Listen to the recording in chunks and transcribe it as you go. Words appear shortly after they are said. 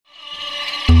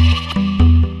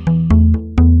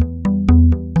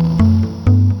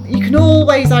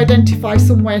always identify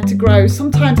somewhere to grow.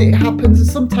 Sometimes it happens and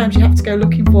sometimes you have to go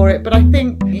looking for it, but I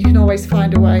think you can always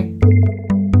find a way.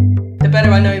 The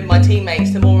better I know my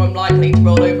teammates, the more I'm likely to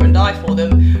roll over and die for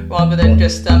them, rather than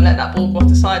just let that ball go off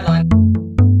the sideline.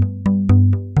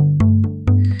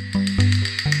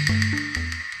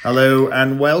 Hello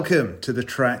and welcome to the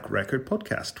Track Record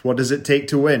Podcast. What does it take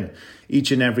to win?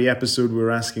 Each and every episode we're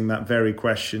asking that very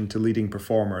question to leading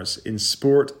performers in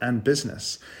sport and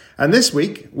business. And this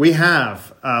week we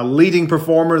have a leading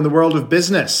performer in the world of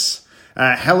business,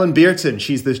 Helen Bierton.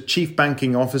 She's the Chief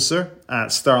Banking Officer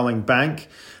at Starling Bank.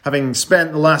 Having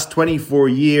spent the last 24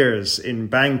 years in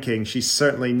banking, she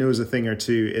certainly knows a thing or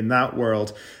two in that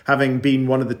world, having been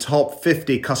one of the top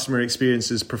 50 customer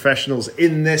experiences professionals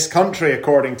in this country,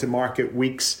 according to Market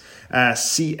Week's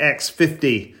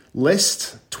CX50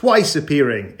 list, twice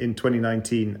appearing in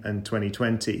 2019 and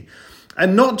 2020.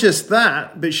 And not just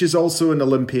that, but she's also an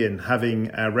Olympian,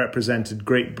 having represented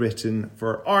Great Britain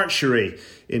for archery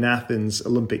in Athens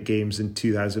Olympic Games in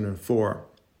 2004.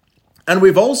 And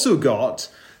we've also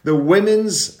got the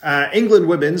England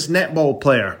women's netball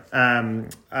player,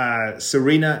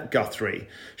 Serena Guthrie.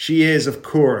 She is, of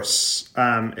course,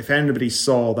 if anybody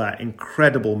saw that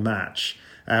incredible match,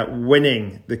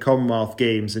 winning the Commonwealth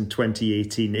Games in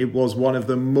 2018, it was one of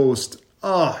the most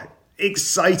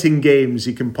exciting games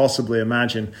you can possibly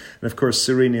imagine. And of course,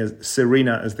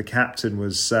 Serena as the captain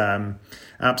was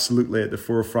absolutely at the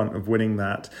forefront of winning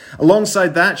that.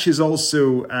 Alongside that, she's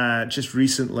also just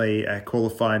recently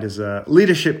qualified as a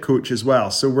leadership coach as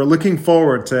well. So we're looking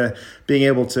forward to being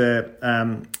able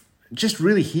to just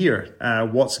really hear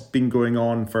what's been going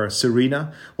on for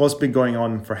Serena, what's been going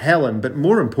on for Helen, but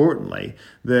more importantly,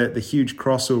 the huge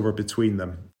crossover between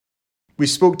them. We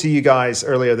spoke to you guys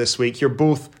earlier this week. You're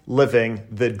both living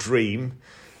the dream.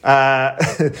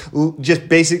 Just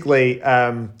basically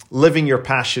living your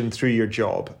passion through your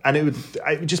job. And it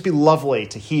would just be lovely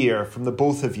to hear from the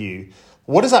both of you.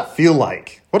 What does that feel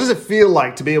like? What does it feel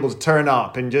like to be able to turn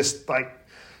up and just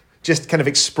kind of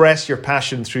express your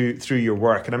passion through your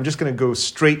work? And I'm just going to go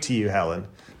straight to you, Helen,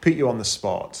 put you on the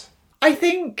spot. I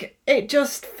think it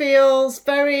just feels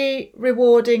very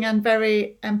rewarding and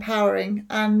very empowering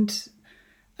and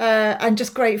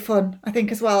just great fun, I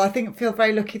think, as well. I feel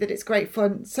very lucky that it's great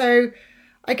fun. So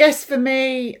I guess for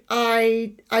me,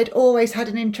 I'd always had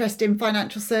an interest in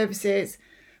financial services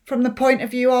from the point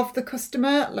of view of the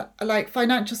customer. Like,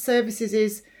 financial services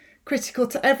is critical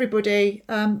to everybody.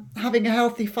 Having a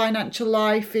healthy financial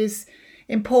life is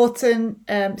important.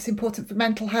 It's important for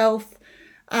mental health.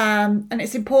 And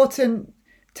it's important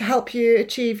to help you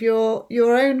achieve your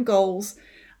own goals.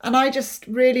 And I just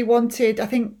really I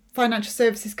think financial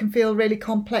services can feel really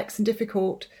complex and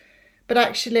difficult, but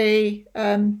actually,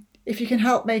 if you can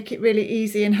help make it really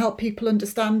easy and help people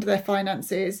understand their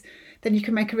finances, then you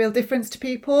can make a real difference to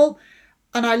people.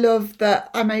 And I love that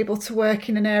I'm able to work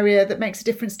in an area that makes a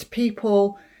difference to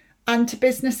people and to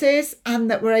businesses,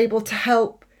 and that we're able to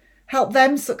help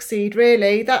them succeed.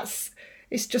 Really,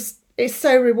 it's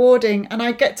so rewarding, and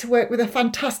I get to work with a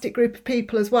fantastic group of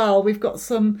people as well. We've got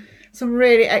some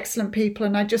really excellent people,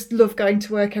 and I just love going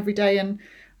to work every day and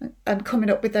coming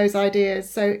up with those ideas.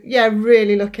 So yeah,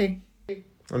 really lucky.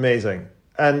 Amazing.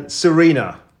 And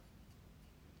Serena,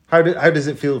 how does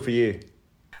it feel for you?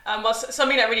 Well,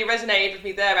 something that really resonated with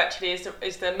me there actually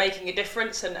is the making a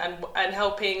difference and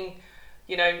helping,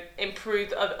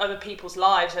 improve other people's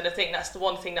lives. And I think that's the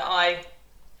one thing that I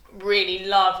really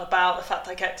love about the fact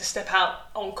I get to step out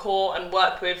on court and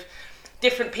work with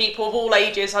different people of all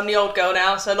ages. I'm the old girl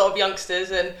now, so a lot of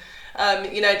youngsters, and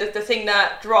the thing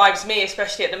that drives me,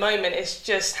 especially at the moment, is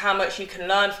just how much you can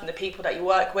learn from the people that you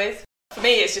work with. For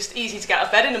me, it's just easy to get out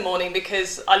of bed in the morning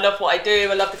because I love what I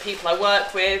do, I love the people I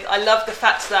work with, I love the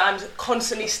fact that I'm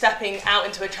constantly stepping out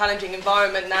into a challenging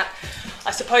environment that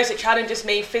I suppose it challenges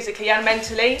me physically and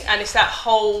mentally, and it's that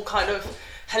whole kind of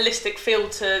holistic feel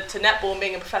to netball and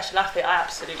being a professional athlete I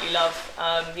absolutely love.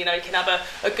 You can have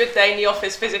a good day in the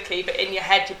office physically, but in your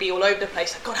head you'd be all over the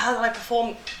place. Like, God, how did I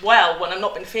perform well when I've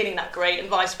not been feeling that great, and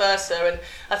vice versa. And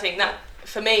I think that,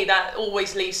 for me, that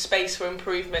always leaves space for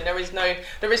improvement. There is no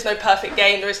perfect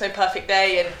game, there is no perfect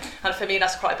day, and for me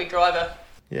that's quite a big driver.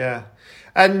 Yeah.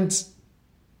 And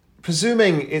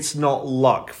presuming it's not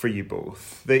luck for you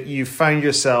both, that you found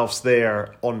yourselves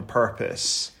there on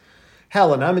purpose,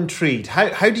 Helen, I'm intrigued.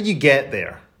 How did you get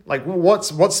there? Like,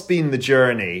 what's been the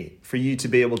journey for you to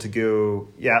be able to go,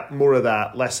 yeah, more of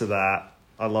that, less of that,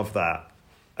 I love that,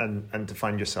 and to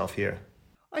find yourself here?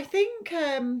 I think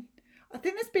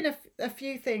there's been a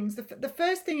few things. The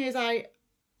first thing is I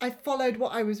followed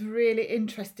what I was really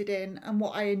interested in and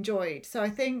what I enjoyed. So I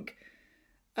think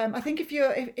I think if you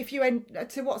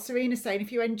to what Serena's saying,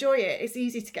 if you enjoy it, it's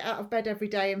easy to get out of bed every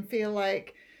day and feel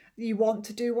like you want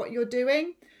to do what you're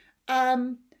doing.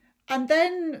 And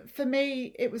then for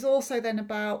me, it was also then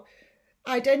about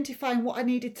identifying what I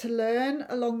needed to learn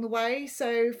along the way.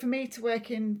 So for me to work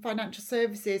in financial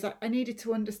services, I needed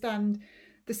to understand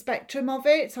the spectrum of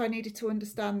it. So I needed to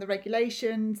understand the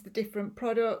regulations, the different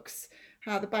products,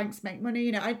 how the banks make money.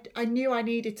 You know, I knew I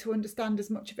needed to understand as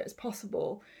much of it as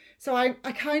possible. So I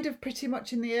kind of pretty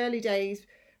much in the early days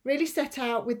really set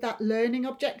out with that learning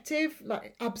objective,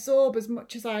 like absorb as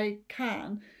much as I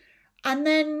can. And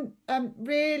then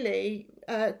really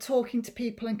talking to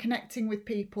people and connecting with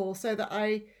people so that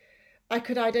I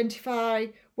could identify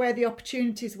where the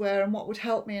opportunities were and what would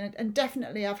help me. And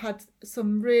definitely I've had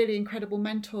some really incredible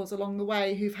mentors along the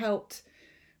way who've helped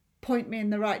point me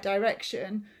in the right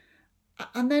direction.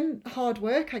 And then hard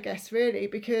work, I guess, really,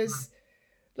 because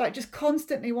like just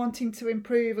constantly wanting to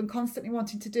improve and constantly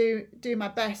wanting to do my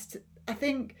best. I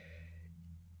think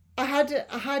I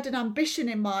had an ambition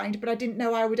in mind, but I didn't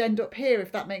know I would end up here,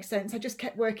 if that makes sense. I just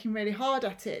kept working really hard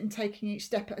at it and taking each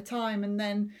step at a time, and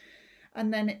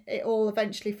then it all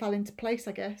eventually fell into place,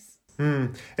 I guess.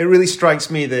 It really strikes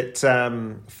me that,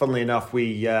 funnily enough,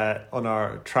 we on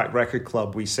our Track Record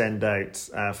Club, we send out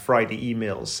Friday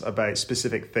emails about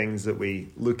specific things that we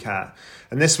look at.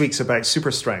 And this week's about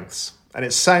super strengths. And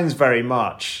it sounds very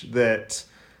much that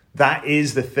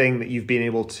is the thing that you've been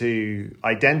able to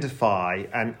identify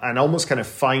and almost kind of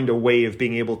find a way of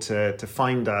being able to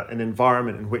find an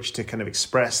environment in which to kind of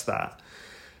express that.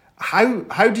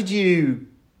 How did you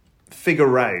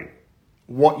figure out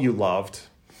what you loved,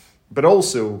 but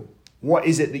also what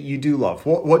is it that you do love?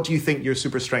 What do you think your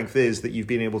super strength is that you've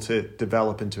been able to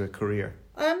develop into a career?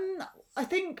 I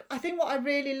think what I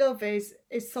really love is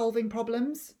solving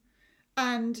problems,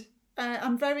 and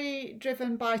I'm very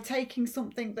driven by taking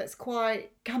something that's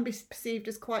can be perceived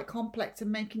as quite complex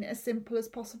and making it as simple as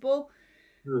possible.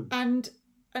 And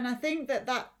I think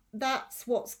that's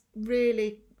what's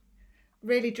really,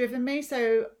 really driven me.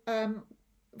 So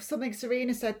something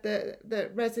Serena said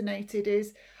that resonated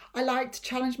is I like to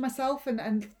challenge myself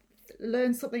and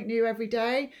learn something new every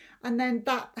day, and then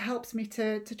that helps me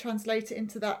to translate it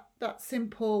into that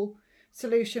simple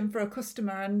solution for a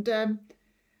customer.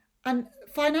 And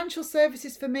financial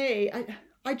services for me,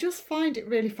 I just find it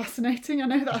really fascinating. I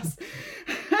know that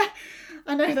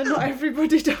not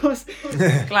everybody does.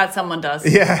 Glad someone does.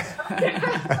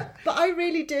 Yeah. But I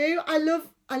really do. I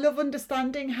love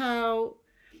understanding how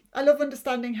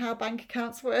bank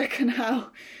accounts work and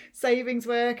how savings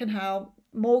work and how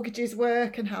mortgages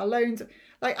work and how loans.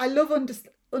 Like I love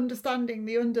understanding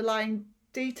the underlying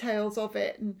details of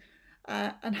it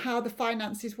and how the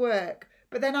finances work.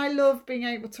 But then I love being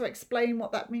able to explain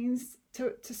what that means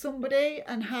to somebody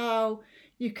and how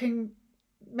you can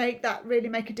make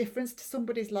a difference to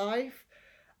somebody's life.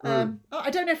 I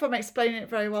don't know if I'm explaining it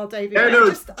very well, David.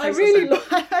 Yeah,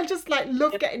 I just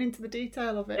love getting into the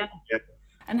detail of it. Yeah.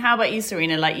 And how about you,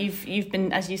 Serena? Like you've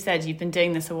been, as you said, you've been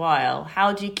doing this a while.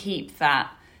 How do you keep that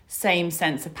same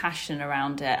sense of passion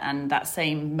around it and that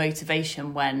same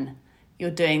motivation when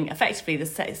you're doing effectively the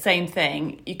same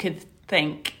thing? You could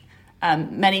think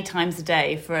many times a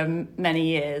day for many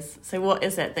years. So what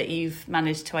is it that you've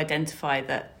managed to identify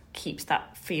that keeps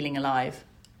that feeling alive?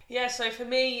 Yeah, so for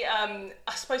me, I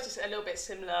suppose it's a little bit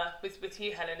similar with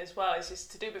you, Helen, as well. It's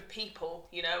just to do with people,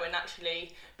 you know, and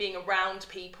actually being around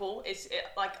people.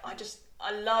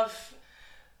 I love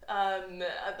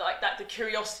like that, the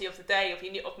curiosity of the day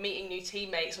of meeting new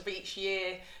teammates of each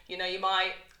year. You know, you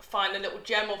might find a little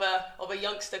gem of a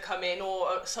youngster come in,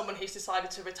 or someone who's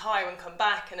decided to retire and come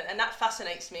back, and that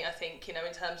fascinates me, I think, you know,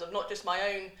 in terms of not just my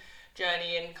own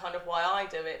journey and kind of why I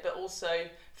do it, but also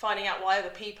finding out why other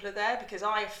people are there, because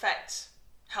I affect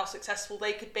how successful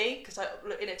they could be. Because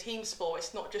in a team sport,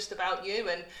 it's not just about you,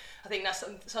 and I think that's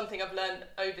something I've learned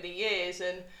over the years,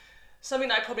 and something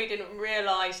that I probably didn't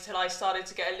realise till I started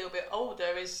to get a little bit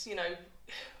older is, you know,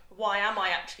 why am I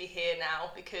actually here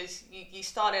now? Because you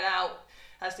started out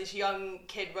as this young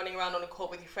kid running around on a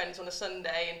court with your friends on a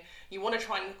Sunday, and you want to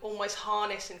try and almost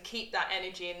harness and keep that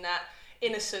energy and that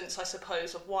innocence, I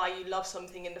suppose, of why you love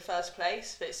something in the first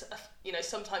place. But it's, you know,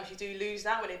 sometimes you do lose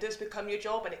that when it does become your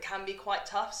job, and it can be quite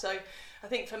tough. So I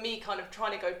think for me, kind of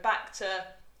trying to go back to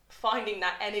finding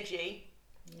that energy,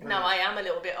 now I am a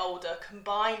little bit older,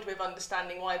 combined with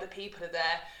understanding why the people are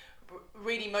there,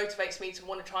 really motivates me to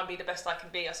want to try and be the best I can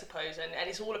be, I suppose, and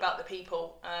it's all about the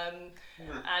people, and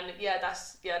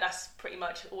that's pretty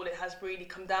much all it has really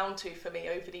come down to for me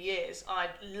over the years. I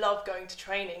love going to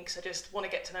training because I just want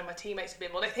to get to know my teammates a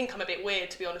bit more. They think I'm a bit weird,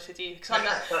 to be honest with you, because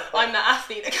I'm that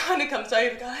athlete that kind of comes over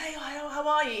and goes, hey, how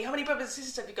are you? How many brothers and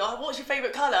sisters have you got? What's your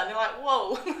favourite colour? And they're like,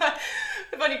 whoa,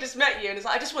 I've only just met you, and it's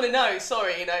like, I just want to know,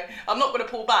 sorry, I'm not going to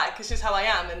pull back, it's just how I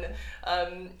am,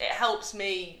 and it helps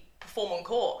me perform on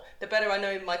court. The better I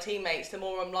know my teammates, the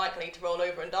more I'm likely to roll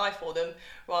over and die for them,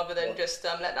 rather than just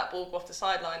let that ball go off the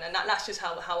sideline. And that's just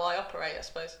how I operate, I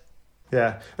suppose.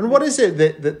 Yeah. And what is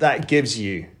it that gives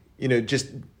you,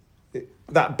 just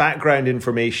that background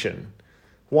information?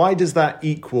 Why does that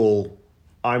equal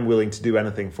I'm willing to do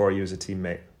anything for you as a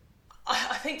teammate?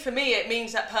 I think for me, it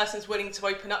means that person's willing to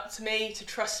open up to me, to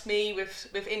trust me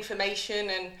with information,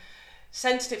 and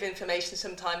sensitive information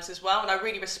sometimes as well, and I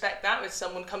really respect that when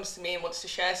someone comes to me and wants to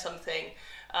share something.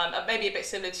 Maybe a bit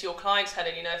similar to your clients,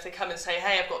 Helen, if they come and say,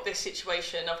 hey, I've got this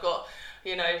situation, I've got,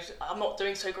 I'm not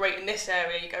doing so great in this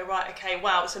area, you go, right, okay,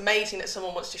 wow, it's amazing that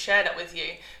someone wants to share that with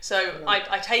you. So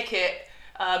I take it,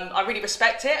 I really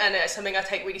respect it, and it's something I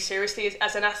take really seriously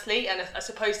as an athlete, and I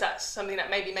suppose that's something that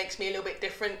maybe makes me a little bit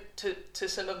different to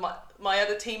some of my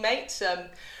other teammates.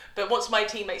 But once my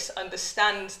teammates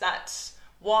understand that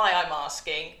why I'm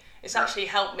asking, it's actually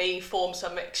helped me form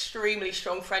some extremely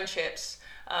strong friendships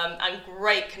and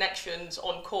great connections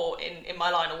on court in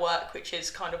my line of work, which is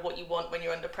kind of what you want when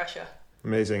you're under pressure.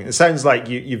 Amazing. It sounds like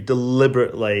you've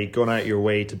deliberately gone out your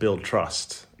way to build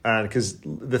trust, and because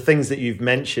the things that you've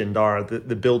mentioned are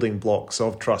the building blocks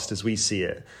of trust as we see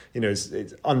it.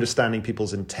 It's understanding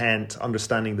people's intent,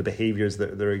 understanding the behaviours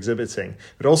that they're exhibiting,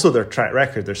 but also their track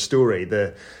record, their story,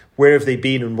 where have they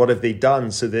been and what have they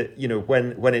done, so that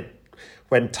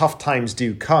when tough times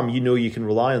do come, you can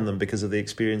rely on them because of the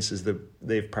experiences that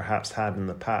they've perhaps had in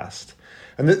the past.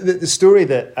 And the story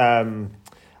that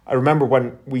I remember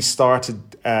when we started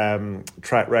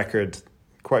Track Record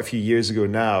quite a few years ago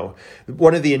now,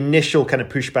 one of the initial kind of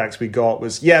pushbacks we got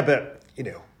was, yeah, but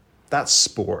that's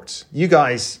sport. You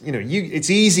guys, it's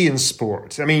easy in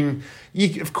sport. I mean,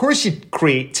 of course you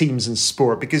create teams in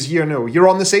sport because you're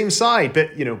on the same side,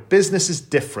 but business is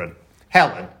different.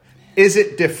 Helen, is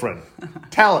it different?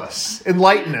 Tell us,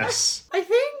 enlighten us. I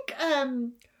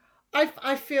think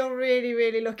I feel really,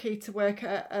 really lucky to work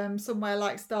at somewhere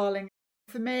like Starling.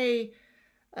 For me,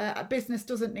 business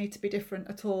doesn't need to be different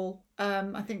at all.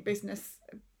 I think business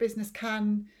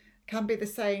can be the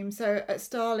same. So at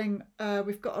Starling,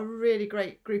 we've got a really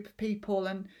great group of people,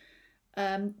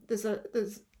 and there's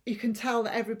you can tell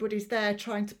that everybody's there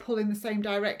trying to pull in the same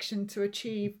direction to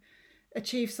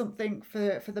achieve something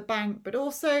for the bank. But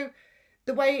also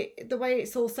the way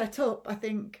it's all set up, I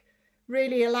think,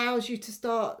 really allows you to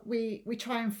start. We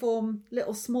try and form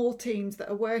little small teams that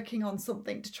are working on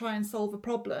something to try and solve a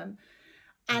problem,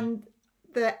 and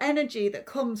the energy that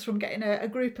comes from getting a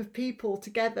group of people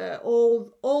together,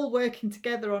 all working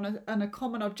together on a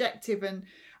common objective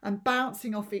and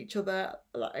bouncing off each other,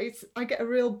 I get a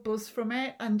real buzz from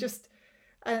it, and just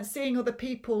seeing other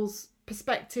people's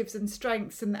perspectives and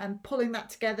strengths and pulling that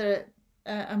together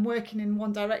and working in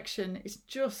one direction is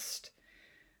just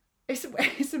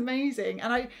it's amazing.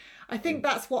 And I think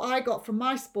that's what I got from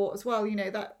my sport as well,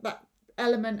 that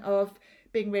element of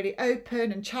being really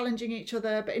open and challenging each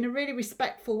other, but in a really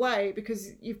respectful way,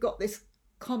 because you've got this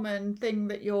common thing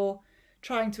that you're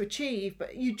trying to achieve, but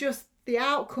the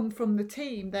outcome from the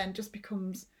team then just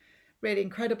becomes really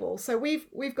incredible. So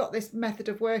we've got this method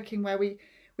of working where we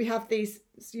have these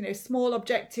small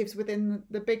objectives within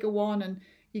the bigger one, and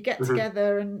you get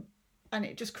together and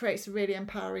it just creates a really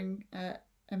empowering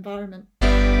environment.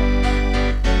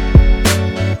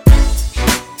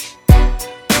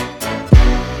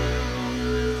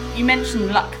 You mentioned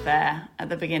luck there at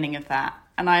the beginning of that,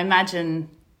 and I imagine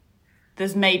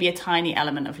there's maybe a tiny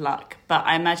element of luck, but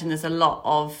I imagine there's a lot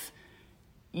of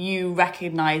you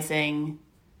recognising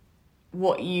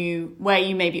where you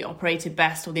maybe operated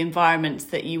best, or the environments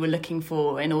that you were looking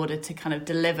for in order to kind of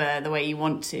deliver the way you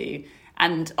want to.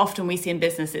 And often we see in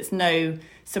business, it's no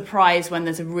surprise when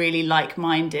there's a really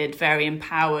like-minded, very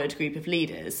empowered group of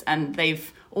leaders, and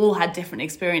they've all had different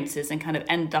experiences and kind of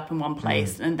ended up in one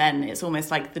place. And then it's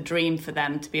almost like the dream for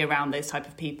them to be around those type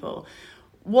of people.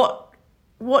 What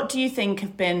do you think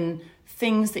have been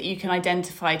things that you can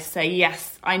identify to say,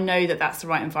 yes, I know that that's the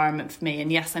right environment for me, and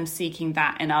yes, I'm seeking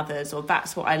that in others, or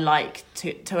that's what I like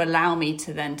to allow me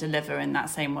to then deliver in that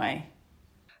same way?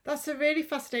 That's a really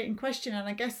fascinating question, and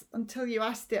I guess until you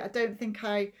asked it, I don't think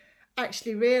I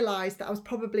actually realised that I was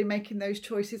probably making those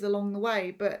choices along the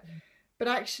way. But But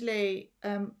actually,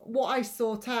 what I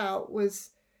sought out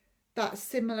was that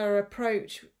similar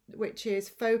approach, which is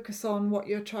focus on what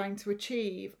you're trying to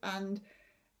achieve. And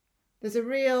there's a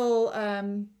real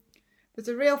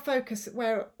focus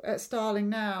where at Starling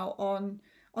now on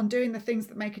doing the things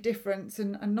that make a difference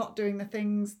and not doing the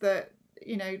things that,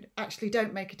 you know, actually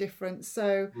don't make a difference.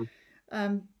 So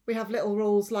we have little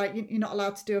rules like you're not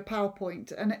allowed to do a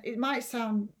PowerPoint, and it might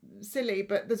sound silly,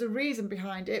 but there's a reason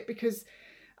behind it, because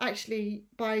actually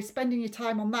by spending your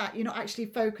time on that, you're not actually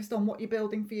focused on what you're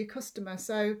building for your customer.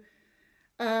 So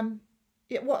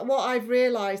what I've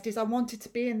realised is I wanted to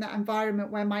be in that environment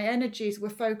where my energies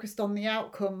were focused on the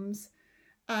outcomes,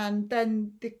 and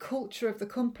then the culture of the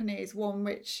company is one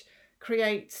which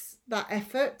creates that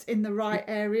effort in the right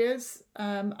areas,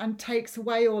 and takes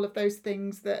away all of those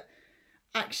things that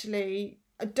actually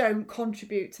don't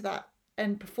contribute to that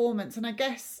end performance. And I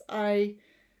guess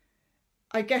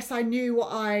I knew what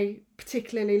I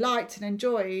particularly liked and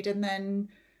enjoyed, and then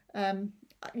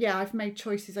I've made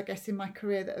choices, I guess, in my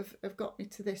career that have got me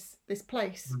to this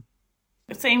place.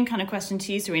 Same kind of question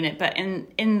to you, Serena, but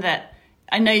in that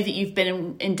I know that you've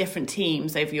been in different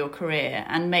teams over your career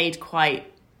and made quite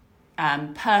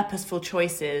purposeful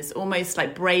choices, almost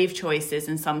like brave choices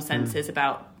in some senses,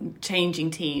 about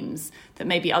changing teams that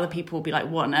maybe other people will be like,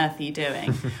 what on earth are you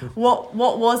doing? What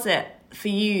was it for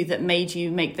you that made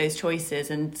you make those choices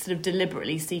and sort of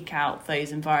deliberately seek out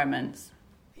those environments?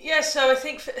 Yeah, so I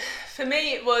think for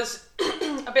me it was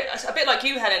a bit like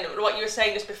you, Helen, what you were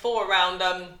saying just before around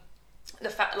the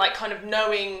fact, like, kind of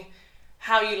knowing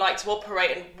how you like to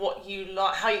operate and what you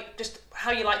like,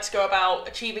 how you like to go about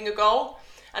achieving a goal.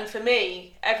 And for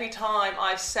me, every time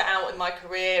I've set out in my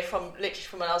career, from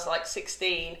when I was like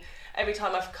 16, every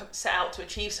time I've set out to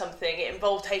achieve something, it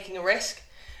involved taking a risk,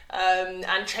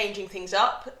 and changing things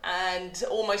up, and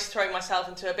almost throwing myself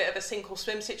into a bit of a sink or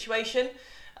swim situation,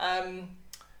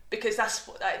 because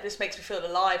this makes me feel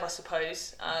alive, I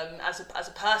suppose, as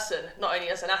a person, not only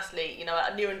as an athlete. You know,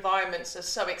 new environments are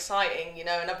so exciting, you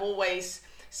know, and I've always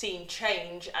seen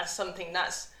change as something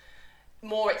that's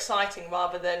more exciting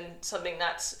rather than something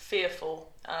that's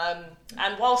fearful.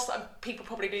 And whilst people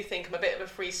probably do think I'm a bit of a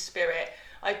free spirit,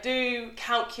 I do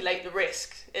calculate the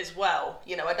risk as well.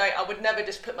 You know, I would never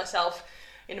just put myself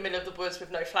in the middle of the woods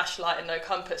with no flashlight and no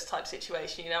compass type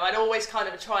situation. You know, I'd always kind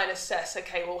of try and assess,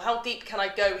 okay, well, how deep can I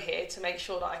go here to make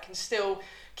sure that I can still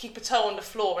keep a toe on the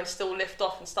floor and still lift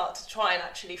off and start to try and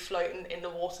actually float in the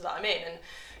water that I'm in. And,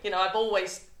 you know, I've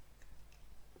always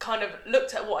kind of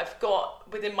looked at what I've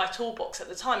got within my toolbox at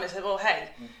the time and said, well, hey,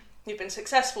 you've been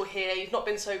successful here, you've not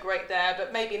been so great there,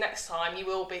 but maybe next time you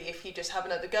will be if you just have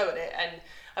another go at it. And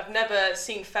I've never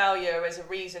seen failure as a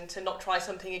reason to not try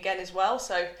something again as well.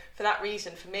 So for that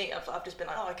reason, for me, I've just been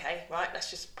like, oh, okay, right,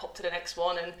 let's just pop to the next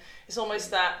one. And it's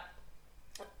almost that,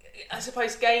 I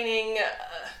suppose, gaining,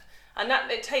 and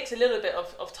that it takes a little bit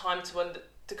of time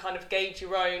to kind of gauge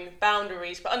your own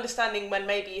boundaries, but understanding when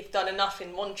maybe you've done enough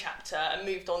in one chapter and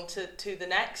moved on to the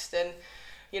next. And,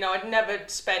 you know, I'd never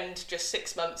spend just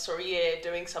 6 months or a year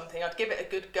doing something. I'd give it a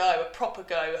good go, a proper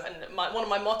go. And one of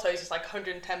my mottos is like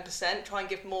 110%, try and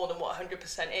give more than what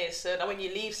 100% is. So that when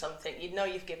you leave something, you know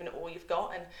you've given it all you've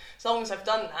got. And as long as I've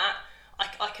done that,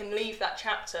 I can leave that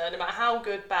chapter, no matter how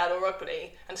good, bad or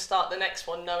ugly, and start the next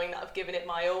one knowing that I've given it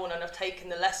my all and I've taken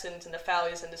the lessons and the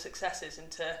failures and the successes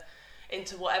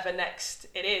into whatever next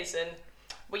it is. And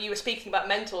when you were speaking about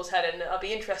mentors, Helen, I'd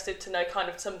be interested to know kind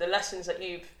of some of the lessons that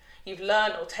you've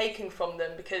learned or taken from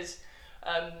them, because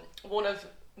one of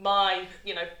my,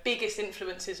 you know, biggest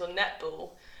influences on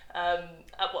netball,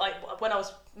 when I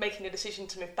was making a decision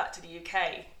to move back to the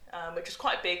UK, which was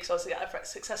quite big, so I was at a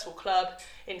successful club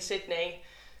in Sydney,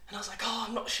 and I was like, oh,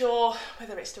 I'm not sure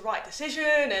whether it's the right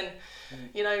decision, and,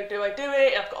 you know, do I do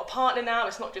it? I've got a partner now,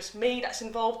 it's not just me that's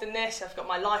involved in this, I've got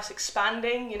my life's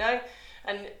expanding, you know.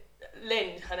 And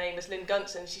Lynn, her name is Lynn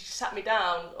Gunson, she sat me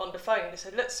down on the phone and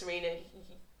said, look, Serena,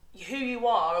 who you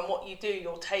are and what you do,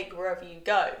 you'll take wherever you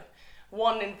go.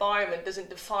 One environment doesn't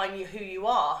define you who you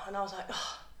are. And I was like,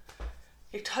 oh,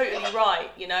 you're totally right,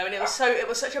 you know. And it's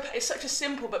such a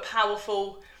simple but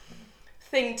powerful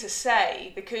thing to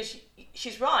say, because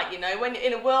she's right, you know. When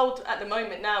in a world at the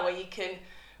moment now where you can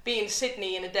be in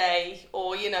Sydney in a day,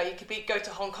 or, you know, you could go to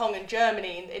Hong Kong and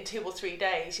Germany in 2 or 3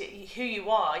 days, who you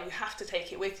are, you have to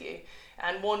take it with you.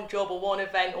 And one job or one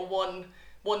event or one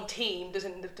team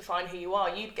doesn't define who you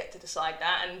are. You get to decide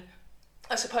that. And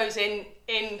I suppose in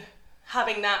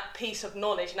having that piece of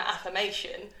knowledge and that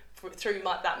affirmation through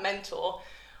that mentor,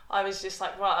 I was just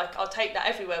like, right, I'll take that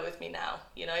everywhere with me now,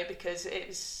 you know, because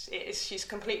she's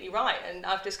completely right. And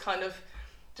I've just kind of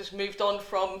just moved on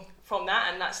from that,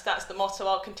 and that's the motto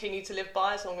I'll continue to live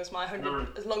by as long as my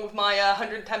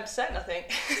 110%, I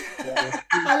think.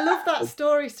 I love that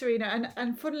story, Serena,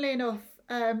 and funnily enough,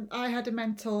 I had a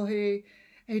mentor who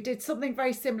did something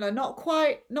very similar, not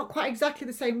quite exactly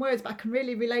the same words, but I can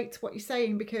really relate to what you're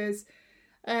saying, because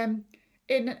in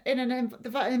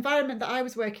the environment that I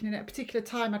was working in at a particular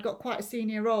time, I'd got quite a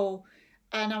senior role,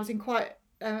 and I was in quite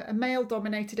a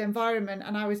male-dominated environment,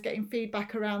 and I was getting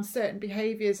feedback around certain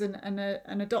behaviours and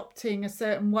adopting a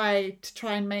certain way to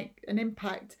try and make an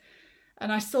impact.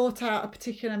 And I sought out a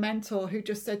particular mentor who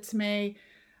just said to me,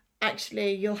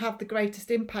 actually, you'll have the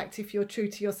greatest impact if you're true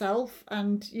to yourself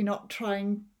and you're not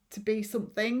trying to be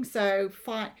something. So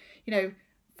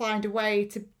find a way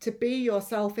to be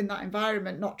yourself in that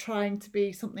environment, not trying to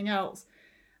be something else.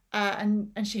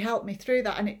 And she helped me through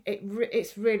that, and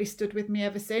it's really stood with me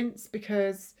ever since,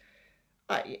 because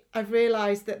I've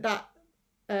realised that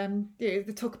they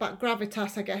talk about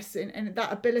gravitas, I guess, and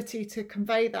that ability to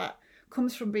convey that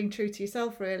comes from being true to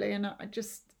yourself, really. And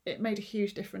it made a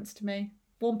huge difference to me.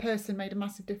 One person made a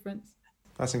massive difference.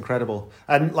 That's incredible.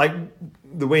 And like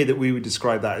the way that we would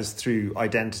describe that is through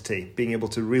identity, being able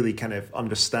to really kind of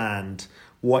understand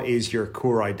what is your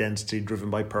core identity, driven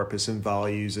by purpose and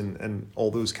values and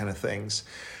all those kind of things.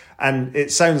 And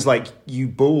it sounds like you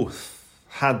both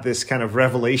had this kind of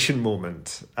revelation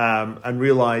moment, and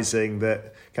realizing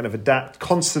that kind of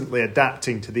constantly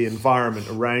adapting to the environment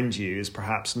around you is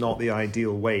perhaps not the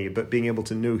ideal way, but being able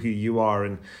to know who you are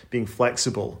and being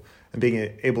flexible and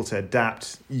being able to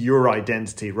adapt your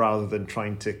identity rather than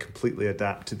trying to completely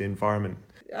adapt to the environment.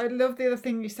 I love the other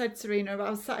thing you said, Serena.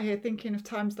 I was sat here thinking of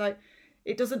times like,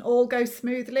 it doesn't all go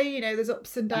smoothly, there's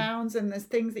ups and downs, and there's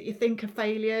things that you think are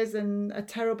failures and are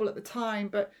terrible at the time,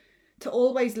 but to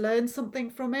always learn something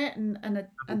from it and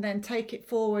then take it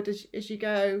forward as you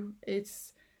go, it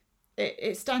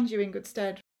stands you in good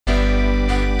stead.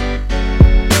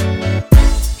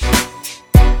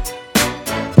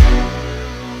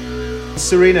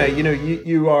 Serena,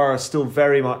 you are still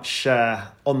very much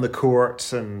on the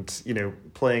court and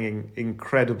playing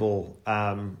incredible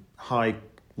high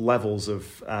levels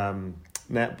of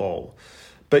netball,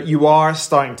 but you are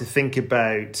starting to think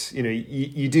about,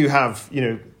 you do have,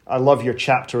 I love your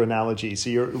chapter analogy. So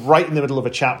you're right in the middle of a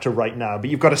chapter right now, but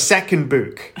you've got a second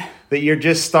book that you're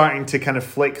just starting to kind of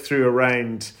flick through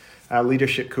around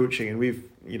leadership coaching, and we've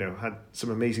had some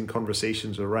amazing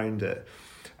conversations around it.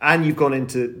 And you've gone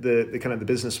into the kind of the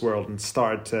business world and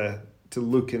started to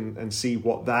look and see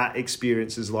what that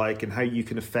experience is like and how you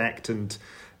can affect and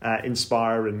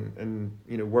inspire and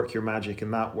work your magic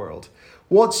in that world.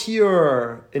 What's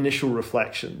your initial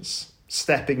reflections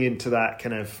stepping into that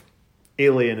kind of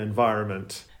alien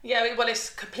environment? Yeah, well,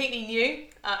 it's completely new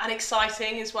and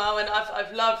exciting as well, and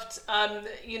I've loved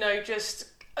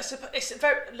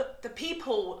the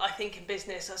people I think in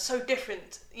business are so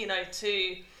different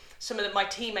to some of my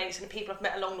teammates and the people I've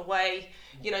met along the way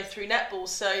through netball.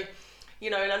 So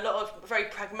a lot of very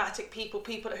pragmatic people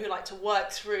who like to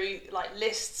work through like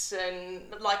lists and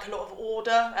like a lot of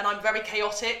order, and I'm very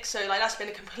chaotic, so like that's been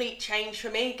a complete change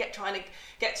for me, trying to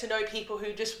get to know people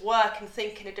who just work and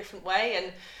think in a different way.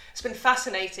 And it's been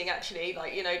fascinating actually,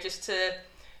 just to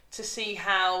see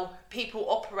how people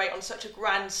operate on such a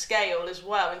grand scale as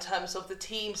well in terms of the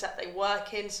teams that they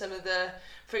work in,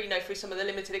 through some of the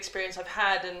limited experience I've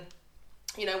had, and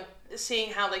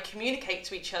seeing how they communicate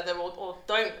to each other or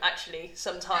don't actually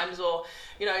sometimes, or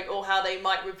how they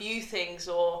might review things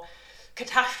or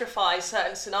catastrophize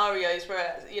certain scenarios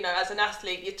where as an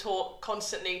athlete you're taught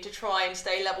constantly to try and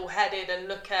stay level-headed and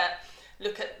look at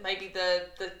maybe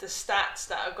the stats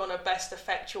that are going to best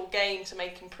affect your game to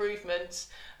make improvements.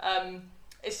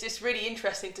 It's just really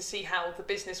interesting to see how the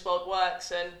business world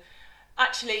works. And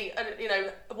actually,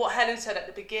 what Helen said at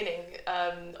the beginning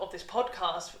of this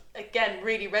podcast, again,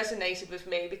 really resonated with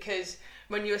me, because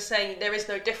when you were saying there is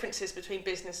no differences between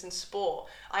business and sport,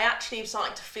 I actually am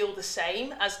starting to feel the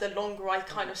same as the longer I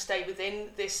kind of stay within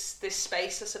this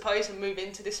space, I suppose, and move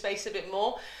into this space a bit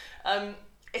more.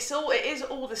 It is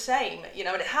all the same,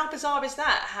 and how bizarre is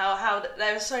that? How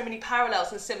there are so many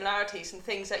parallels and similarities and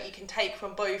things that you can take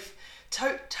from both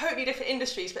totally different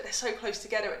industries, but they're so close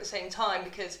together at the same time,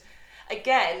 because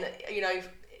again,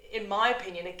 in my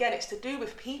opinion, it's to do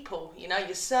with people.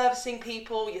 You're servicing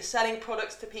people, you're selling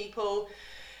products to people.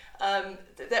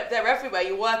 They're everywhere.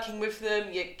 You're working with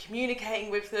them, you're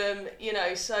communicating with them.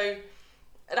 So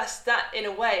that in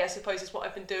a way, I suppose, is what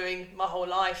I've been doing my whole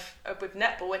life with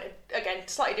netball. And again,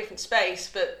 slightly different space,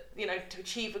 but to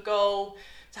achieve a goal,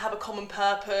 to have a common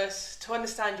purpose, to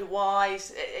understand your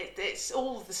whys, it's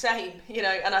all the same.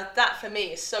 And that for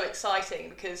me is so exciting,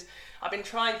 because I've been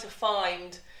trying to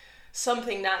find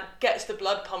something that gets the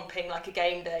blood pumping like a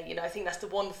game day. You know, I think that's the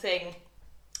one thing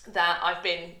that I've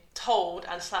been told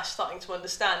and / starting to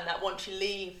understand, that once you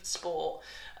leave sport,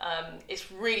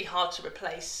 it's really hard to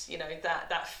replace, you know,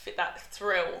 that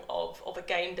thrill of a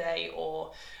game day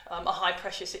or a high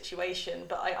pressure situation.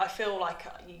 But I feel like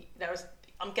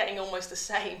I'm getting almost the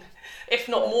same, if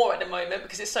not more at the moment,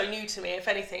 because it's so new to me. If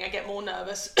anything, I get more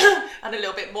nervous and a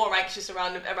little bit more anxious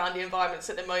around the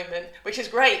environments at the moment, which is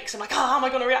great because I'm like, how am I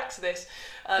going to react to this?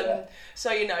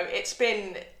 So, you know, it's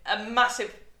been a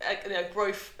massive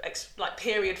growth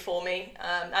period for me,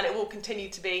 and it will continue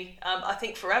to be, I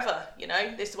think, forever. You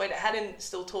know, this is the way that Helen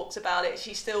still talks about it.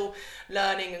 She's still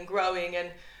learning and growing, and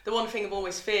the one thing I've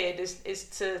always feared is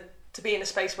to be in a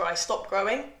space where I stop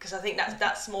growing, because I think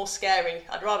that's more scary.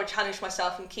 I'd rather challenge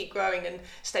myself and keep growing and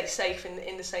stay safe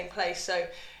in the same place. So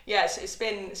yes, it's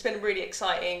been a really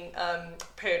exciting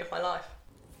period of my life.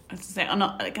 I was to say, I'm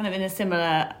not kind of in a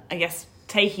similar, I guess,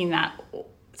 taking that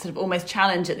sort of almost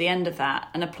challenge at the end of that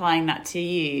and applying that to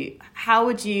you. How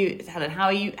would you, Helen,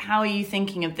 how are you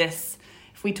thinking of this?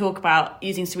 If we talk about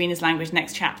using Serena's language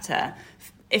next chapter,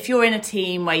 if you're in a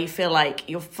team where you feel like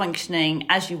you're functioning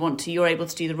as you want to, you're able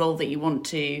to do the role that you want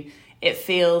to, it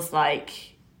feels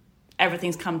like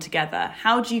everything's come together.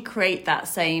 How do you create that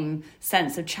same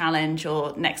sense of challenge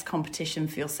or next competition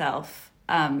for yourself,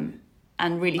 and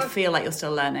really feel like you're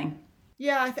still learning?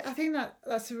 Yeah, I think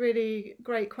that's a really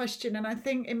great question. And I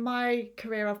think in my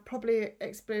career, I've probably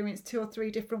experienced 2 or 3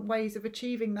 different ways of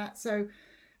achieving that. So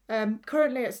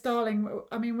currently at Starling,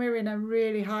 I mean, we're in a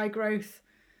really high growth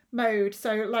mode.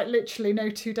 So like literally no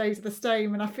 2 days are the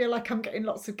same. And I feel like I'm getting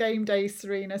lots of game days,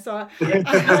 Serena. So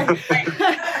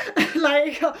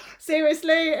like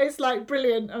seriously, it's like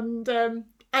brilliant. And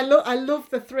I love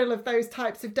the thrill of those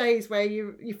types of days where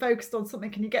you focused on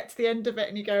something and you get to the end of it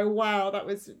and you go, wow, that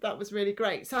was really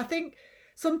great. So I think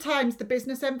sometimes the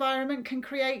business environment can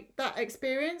create that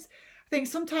experience. I think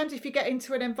sometimes if you get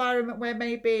into an environment where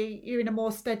maybe you're in a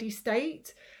more steady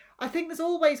state, I think there's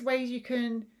always ways you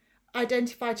can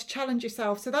identify to challenge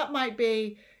yourself. So that might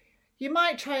be, you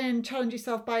might try and challenge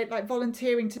yourself by like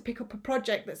volunteering to pick up a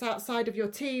project that's outside of your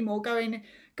team, or going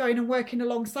and working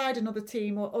alongside another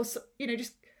team, or you know,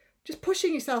 just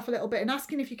pushing yourself a little bit and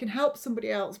asking if you can help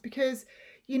somebody else, because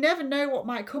you never know what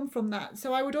might come from that.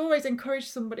 So I would always encourage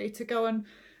somebody to go and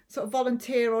sort of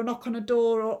volunteer or knock on a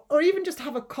door, or even just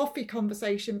have a coffee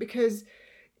conversation, because,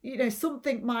 you know,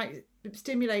 something might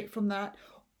stimulate from that.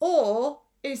 Or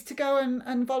is to go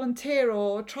and volunteer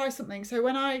or try something. So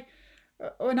when I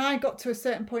got to a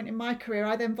certain point in my career,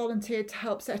 I then volunteered to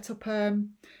help set up and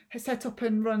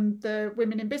run the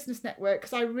Women in Business Network,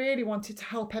 because I really wanted to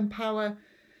help empower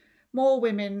more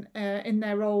women in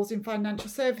their roles in financial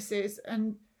services.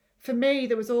 And for me,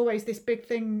 there was always this big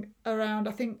thing around,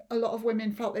 I think a lot of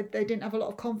women felt that they didn't have a lot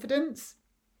of confidence.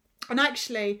 And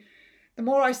actually, the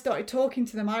more I started talking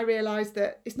to them, I realised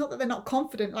that it's not that they're not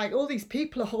confident. Like, all these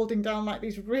people are holding down like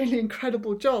these really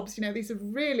incredible jobs. You know, these are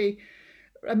really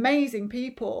amazing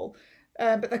people.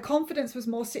 But their confidence was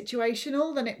more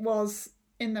situational than it was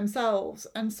in themselves.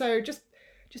 And so just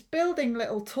building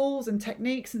little tools and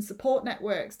techniques and support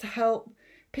networks to help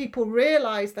people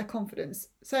realise their confidence.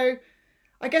 So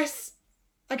I guess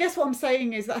what I'm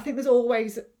saying is that I think there's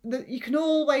always, that you can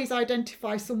always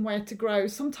identify somewhere to grow.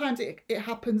 Sometimes it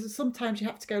happens, and sometimes you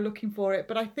have to go looking for it.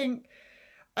 But I think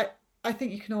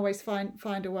you can always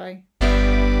find a way.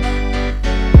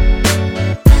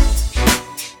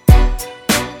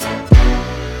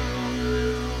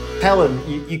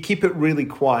 Helen, you keep it really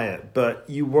quiet, but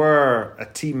you were a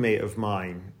teammate of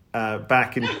mine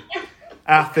back in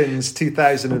Athens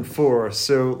 2004.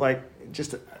 So, like,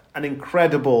 just an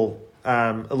incredible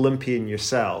Olympian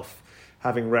yourself,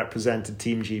 having represented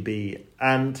Team GB.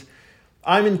 And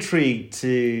I'm intrigued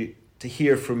to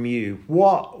hear from you.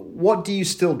 What do you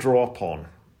still draw upon?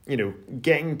 You know,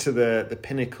 getting to the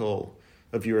pinnacle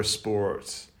of your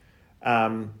sport.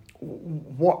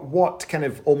 What kind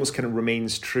of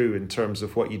remains true in terms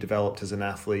of what you developed as an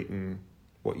athlete and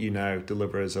what you now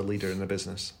deliver as a leader in the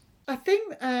business? I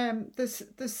think there's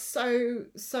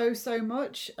so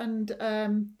much, and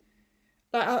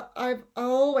I'll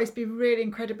always be really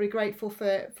incredibly grateful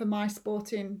for my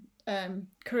sporting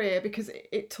career, because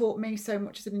it taught me so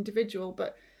much as an individual.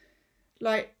 But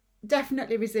like,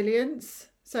 definitely resilience.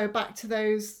 So back to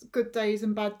those good days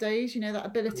and bad days, you know, that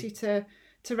ability to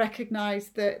recognise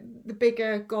that the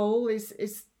bigger goal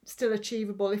is still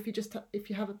achievable if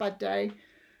you have a bad day.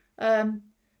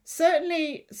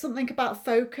 Certainly something about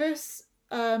focus.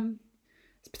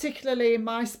 particularly in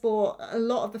my sport, a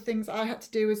lot of the things I had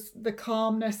to do was the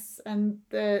calmness and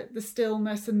the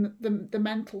stillness and the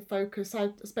mental focus. I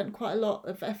spent quite a lot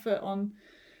of effort on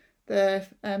the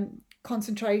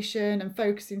concentration and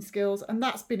focusing skills, and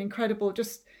that's been incredible.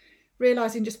 Just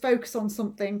realising just focus on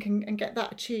something and get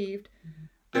that achieved.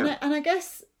 Yeah. And I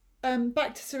guess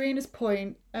back to Serena's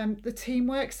point, the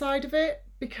teamwork side of it,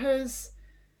 because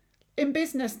in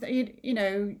business, you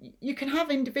know, you can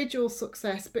have individual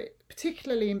success, but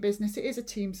particularly in business, it is a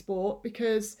team sport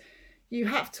because you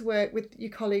have to work with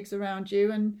your colleagues around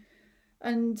you.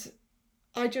 And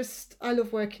I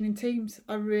love working in teams.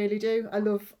 I really do. I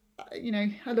love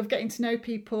getting to know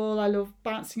people. I love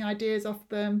bouncing ideas off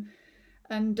them.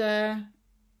 And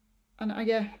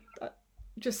I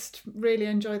just really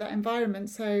enjoy that environment.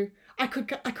 So I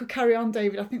could carry on,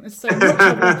 David. I think there's so much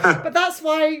of it. But that's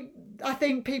why I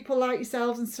think people like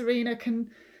yourselves and Serena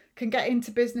can get into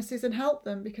businesses and help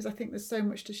them, because I think there's so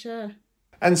much to share.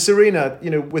 And Serena, you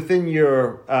know, within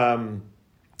your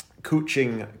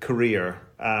coaching career,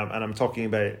 and I'm talking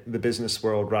about the business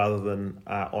world rather than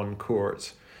on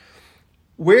court,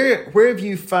 where have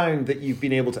you found that you've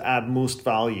been able to add most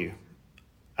value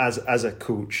as a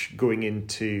coach going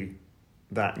into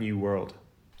that new world?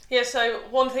 Yeah, so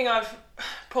one thing I've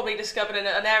probably discovered in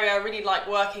an area I really like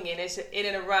working in is in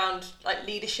and around like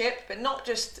leadership, but not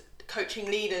just coaching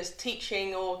leaders,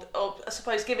 teaching or I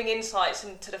suppose giving insights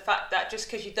into the fact that just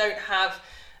because you don't have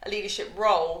a leadership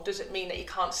role doesn't mean that you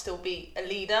can't still be a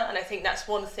leader. And I think that's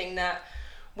one thing that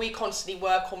we constantly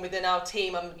work on within our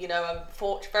team. I'm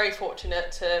very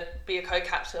fortunate to be a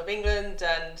co-captain of England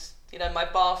and, you know, my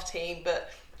Bath team, but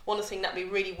one of the things that we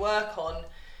really work on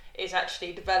is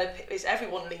actually is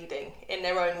everyone leading in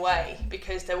their own way,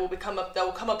 because there will come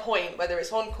a point, whether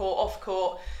it's on court, off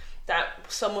court, that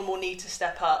someone will need to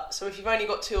step up. So if you've only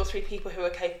got 2 or 3 people who are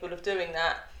capable of doing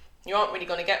that, you aren't really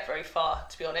going to get very far,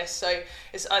 to be honest. So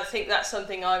I think that's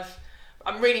something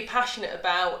I'm really passionate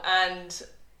about, and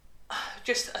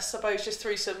just, I suppose, just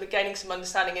through gaining some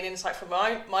understanding and insight from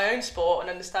my own sport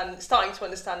and starting to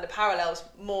understand the parallels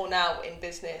more now in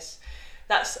business.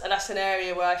 That's an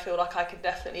area where I feel like I could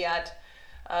definitely add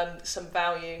some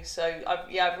value. So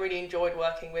I've really enjoyed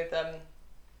working with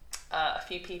a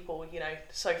few people, you know,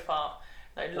 so far,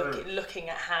 you know, looking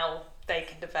at how they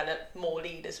can develop more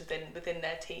leaders within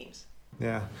their teams.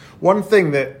 Yeah, one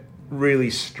thing that really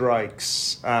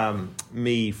strikes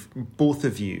me, both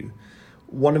of you,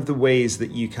 one of the ways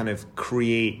that you kind of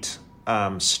create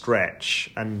stretch,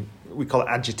 and we call it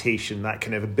agitation, that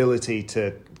kind of ability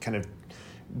to kind of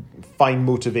find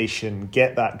motivation,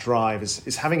 get that drive,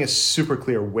 is having a super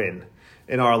clear win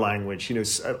in our language. You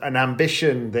know, an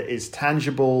ambition that is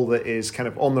tangible, that is kind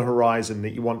of on the horizon,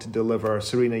 that you want to deliver.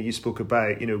 Serena, you spoke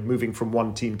about, you know, moving from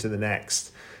one team to the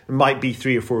next. It might be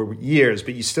 3 or 4 years,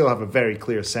 but you still have a very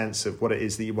clear sense of what it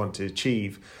is that you want to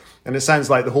achieve. And it sounds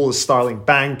like the whole of Starling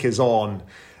Bank is on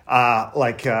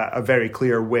like a very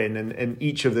clear win, and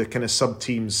each of the kind of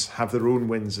sub-teams have their own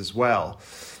wins as well.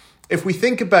 If we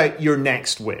think about your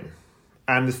next win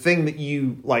and the thing that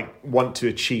you want to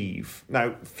achieve,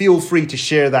 now feel free to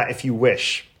share that if you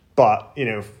wish, but you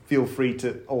know, feel free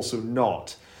to also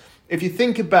not. If you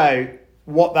think about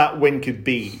what that win could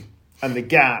be and the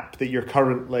gap that you're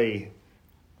currently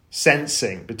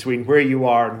sensing between where you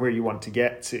are and where you want to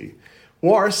get to,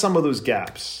 what are some of those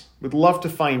gaps? We'd love to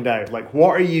find out.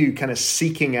 What are you kind of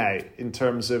seeking out in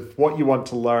terms of what you want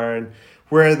to learn?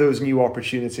 Where are those new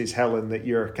opportunities, Helen, that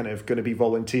you're kind of going to be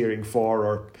volunteering for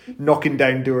or knocking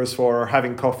down doors for or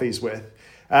having coffees with?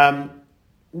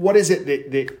 What is it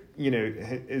that you know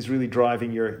is really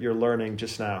driving your learning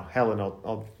just now? Helen,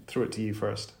 I'll throw it to you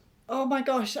first. Oh my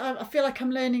gosh, I feel like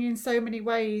I'm learning in so many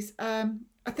ways. I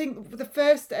think the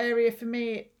first area for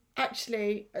me,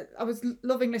 actually, I was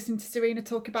loving listening to Serena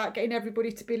talk about getting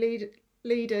everybody to be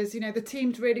leaders. You know,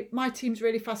 my team's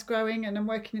really fast growing, and I'm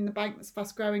working in the bank that's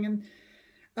fast growing, and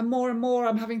more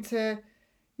I'm having to,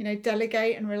 you know,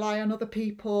 delegate and rely on other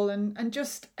people, and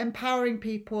just empowering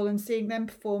people and seeing them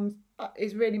perform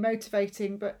is really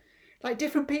motivating. But like,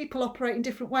 different people operate in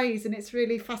different ways, and it's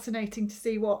really fascinating to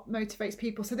see what motivates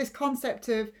people. So this concept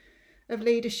of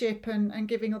leadership and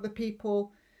giving other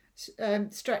people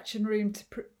stretch and room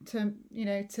to you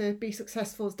know, to be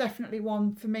successful is definitely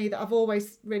one for me that I've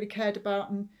always really cared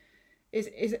about, and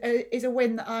is a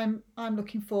win that I'm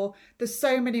looking for. There's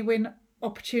so many win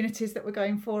opportunities that we're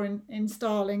going for in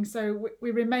Starling, so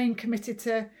we remain committed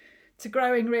to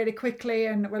growing really quickly,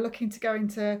 and we're looking to go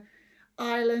into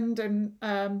Ireland, and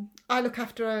I look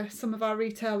after some of our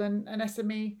retail and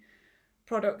SME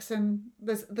products, and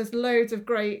there's loads of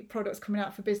great products coming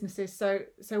out for businesses. So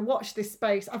watch this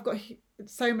space. I've got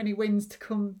so many wins to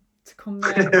come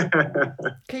there.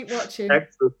 Keep watching.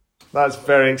 Excellent. That's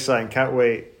very exciting. Can't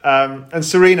wait. And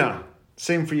Serena,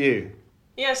 same for you.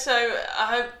 Yeah, so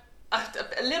I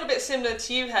a little bit similar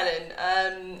to you,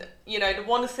 Helen. The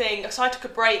one thing, so I took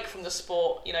a break from the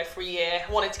sport, for a year.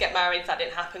 I wanted to get married, that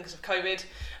didn't happen because of COVID,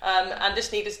 and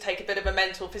just needed to take a bit of a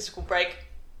mental, physical break.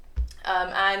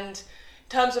 And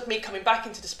in terms of me coming back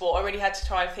into the sport, I really had to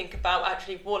try and think about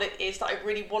actually what it is that I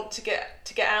really want to get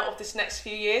out of this next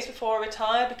few years before I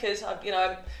retire, because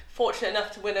I'm fortunate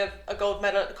enough to win a gold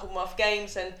medal at the Commonwealth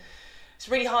Games, and it's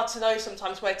really hard to know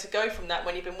sometimes where to go from that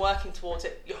when you've been working towards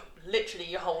it literally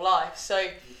your whole life. So,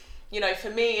 for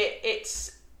me,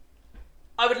 it's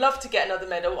I would love to get another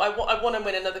medal. I want to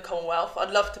win another Commonwealth.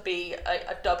 I'd love to be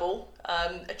a double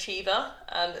achiever,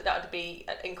 and that would be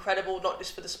incredible, not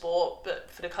just for the sport, but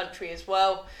for the country as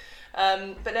well.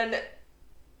 But then,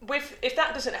 if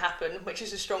that doesn't happen, which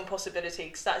is a strong possibility,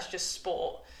 because that's just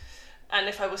sport, and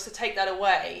if I was to take that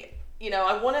away,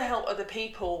 I want to help other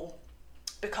people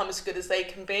become as good as they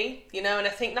can be, and I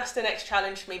think that's the next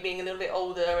challenge for me, being a little bit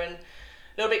older and a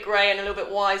little bit grey and a little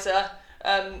bit wiser.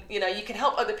 You can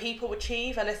help other people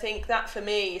achieve, and I think that for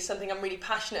me is something I'm really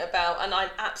passionate about, and I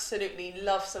absolutely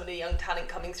love some of the young talent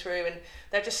coming through, and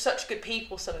they're just such good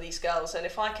people, some of these girls, and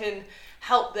if I can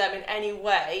help them in any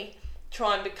way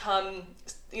try and become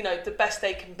the best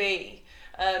they can be,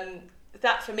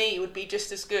 that for me would be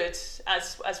just as good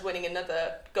as winning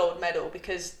another gold medal,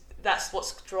 because that's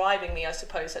what's driving me, I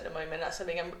suppose, at the moment. That's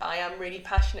something I am really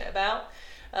passionate about.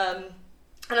 And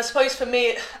I suppose for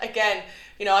me, again,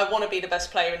 I want to be the best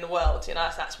player in the world.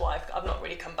 That's why I've not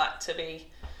really come back to be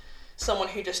someone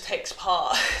who just takes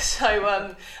part. So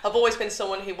I've always been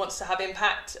someone who wants to have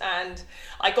impact, and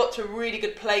I got to a really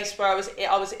good place where I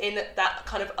was in that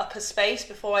kind of upper space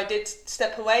before I did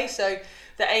step away. So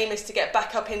the aim is to get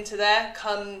back up into there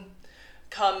come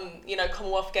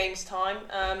Commonwealth Games time,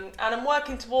 and I'm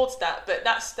working towards that, but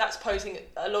that's posing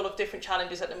a lot of different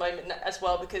challenges at the moment as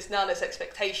well, because now there's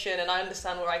expectation, and I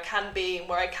understand where I can be and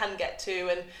where I can get to,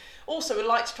 and also would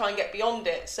like to try and get beyond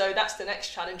it. So that's the next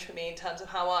challenge for me in terms of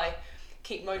how I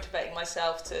keep motivating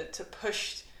myself to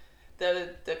push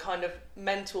the kind of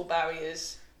mental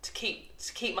barriers to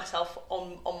keep myself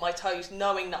on my toes,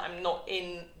 knowing that I'm not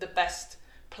in the best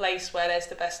place where there's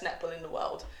the best netball in the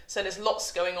world. So there's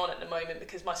lots going on at the moment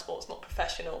because my sport's not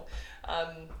professional.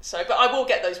 But I will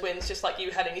get those wins, just like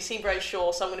you, Helen. You seem very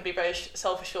sure, so I'm going to be very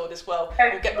self-assured as well.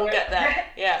 We'll get there.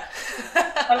 Yeah.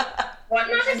 Can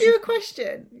I ask you a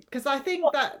question? Because I think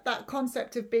that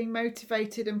concept of being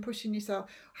motivated and pushing yourself,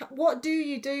 what do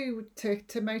you do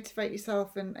to motivate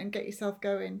yourself and get yourself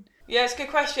going? Yeah, it's a good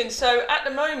question. So at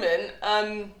the moment,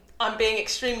 I'm being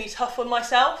extremely tough on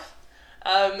myself.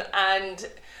 And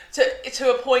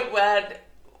to a point where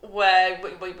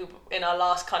we in our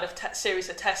last kind of series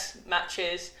of test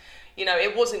matches,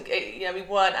 it wasn't, we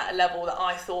weren't at a level that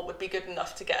I thought would be good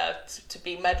enough to get to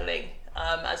be medaling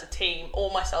as a team or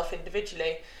myself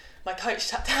individually. My coach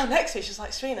sat down next to me. She was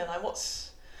like, Serena,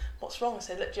 what's wrong? I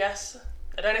said, look, Jess,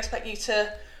 I don't expect you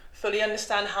to fully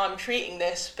understand how I'm treating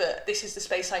this, but this is the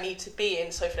space I need to be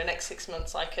in. So for the next 6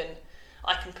 months, I can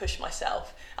push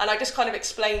myself. And I just kind of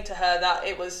explained to her that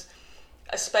it was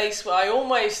a space where I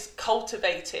almost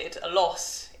cultivated a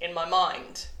loss in my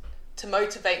mind to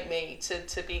motivate me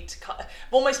I've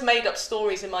almost made up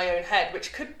stories in my own head,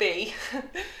 which could be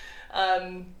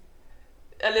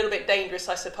a little bit dangerous,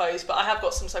 I suppose, but I have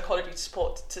got some psychology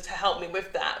support to help me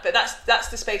with that. But that's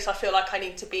the space I feel like I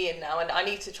need to be in now, and I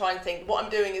need to try and think what I'm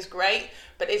doing is great,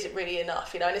 but is it really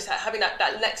enough? And it's having that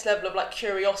next level of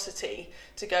curiosity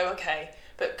to go, okay,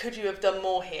 but could you have done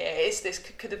more here?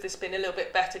 Could have this been a little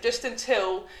bit better? Just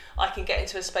until I can get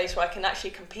into a space where I can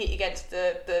actually compete against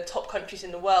the top countries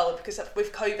in the world, because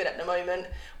with COVID at the moment,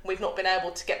 we've not been able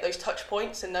to get those touch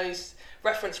points and those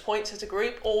reference points as a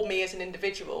group, or me as an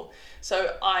individual.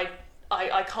 So I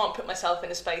can't put myself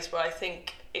in a space where I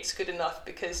think it's good enough,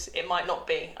 because it might not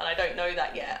be, and I don't know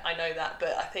that yet. I know that,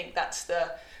 but I think that's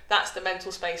the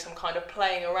mental space I'm kind of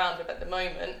playing around with at the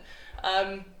moment.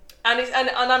 And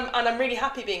I'm really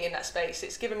happy being in that space.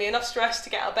 It's given me enough stress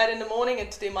to get out of bed in the morning and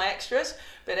to do my extras,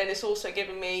 but then it's also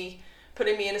putting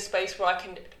me in a space where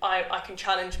I can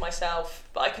challenge myself.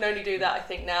 But I can only do that, I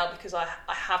think, now because I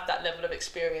have that level of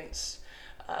experience.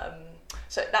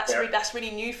 So that's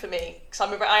really new for me, because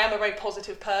I am a very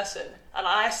positive person, and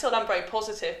I still am very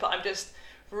positive, but I'm just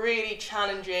really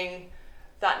challenging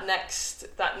that next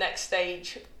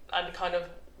stage and kind of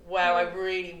where I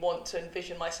really want to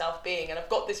envision myself being. And I've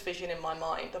got this vision in my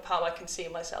mind of how I can see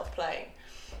myself playing.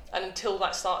 And until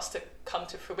that starts to come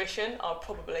to fruition, I'll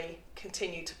probably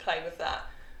continue to play with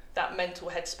that mental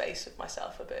headspace of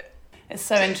myself a bit. It's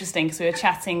so interesting because we were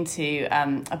chatting to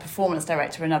a performance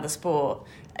director of another sport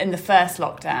in the first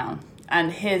lockdown,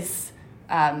 and his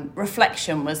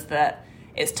reflection was that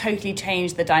it's totally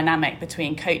changed the dynamic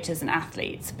between coaches and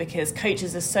athletes, because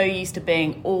coaches are so used to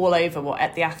being all over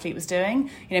what the athlete was doing,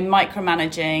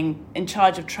 micromanaging, in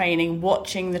charge of training,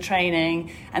 watching the training,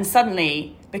 and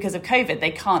suddenly, because of COVID,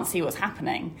 they can't see what's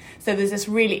happening. So there's this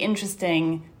really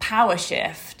interesting power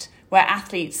shift where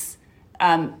athletes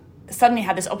suddenly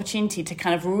had this opportunity to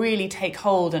kind of really take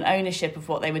hold and ownership of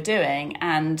what they were doing,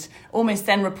 and almost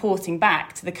then reporting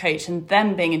back to the coach and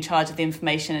them being in charge of the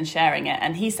information and sharing it.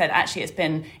 And he said actually it's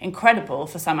been incredible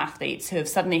for some athletes who have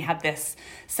suddenly had this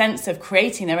sense of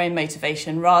creating their own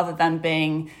motivation rather than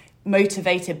being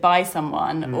motivated by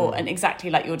someone, and exactly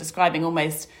like you're describing,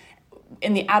 almost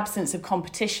in the absence of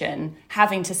competition,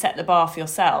 having to set the bar for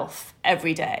yourself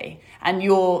every day, and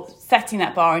you're setting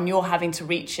that bar and you're having to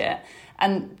reach it.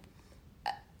 And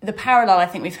the parallel I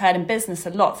think we've heard in business a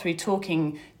lot through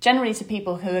talking generally to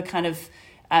people who are kind of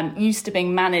used to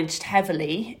being managed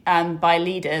heavily by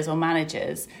leaders or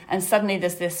managers, and suddenly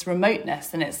there's this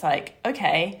remoteness, and it's like,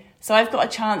 okay, so I've got a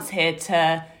chance here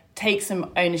to take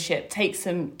some ownership,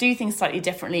 do things slightly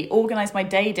differently, organise my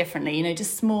day differently,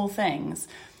 just small things.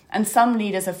 And some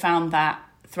leaders have found that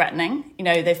threatening,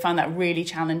 they found that really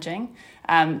challenging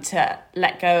to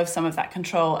let go of some of that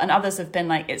control. And others have been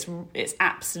like, it's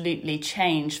absolutely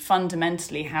changed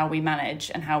fundamentally how we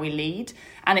manage and how we lead.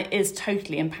 And it is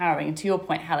totally empowering. And to your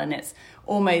point, Helen, it's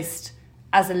almost,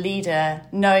 as a leader,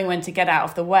 knowing when to get out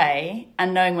of the way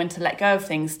and knowing when to let go of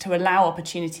things to allow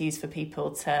opportunities for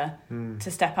people to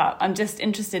step up. I'm just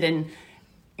interested in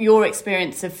your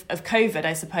experience of COVID,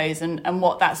 I suppose, and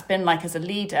what that's been like as a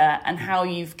leader, and how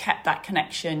you've kept that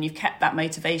connection, you've kept that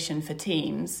motivation for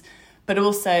teams, but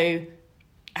also,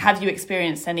 have you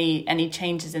experienced any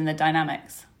changes in the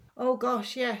dynamics? Oh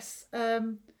gosh, yes.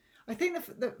 I think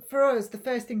that for us, the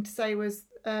first thing to say was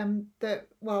that,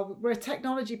 well, we're a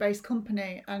technology-based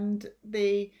company, and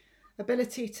the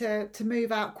ability to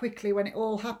move out quickly when it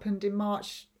all happened in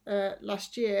March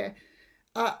last year,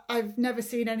 I've never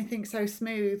seen anything so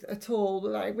smooth at all.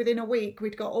 Like within a week,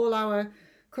 we'd got all our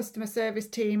customer service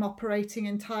team operating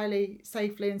entirely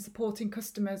safely and supporting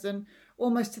customers, and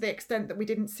almost to the extent that we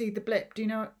didn't see the blip. Do you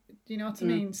know what I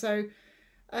mean? So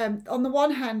on the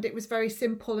one hand, it was very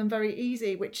simple and very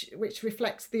easy, which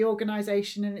reflects the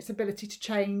organisation and its ability to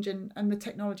change and the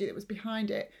technology that was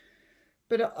behind it.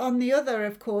 But on the other,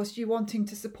 of course, you wanting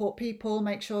to support people,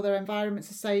 make sure their environments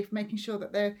are safe, making sure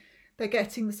that they're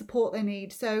getting the support they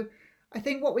need. So I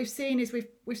think what we've seen is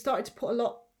we've started to put a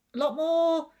lot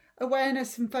more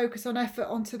awareness and focus on effort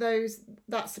onto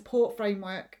that support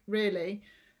framework, really.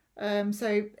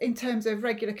 So in terms of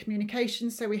regular communication,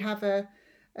 so we have a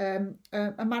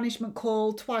management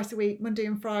call twice a week, Monday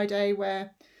and Friday,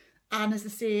 where Anne as the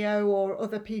CEO or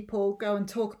other people go and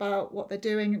talk about what they're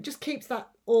doing. It just keeps that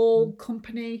all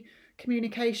company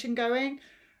communication going.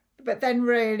 But then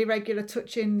really regular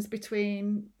touch-ins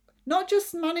between not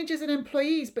just managers and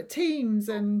employees, but teams,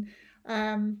 and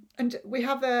we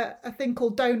have a thing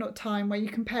called donut time, where you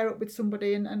can pair up with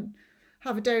somebody and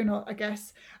have a donut, I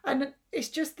guess. And it's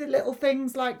just the little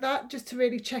things like that, just to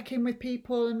really check in with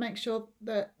people and make sure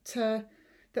that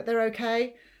they're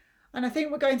okay. And I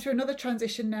think we're going through another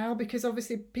transition now, because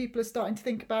obviously people are starting to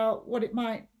think about what it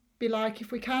might be like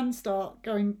if we can start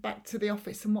going back to the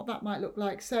office and what that might look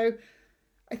like. So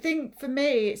I think for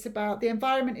me, it's about the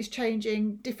environment is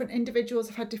changing. Different individuals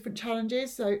have had different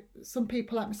challenges. So some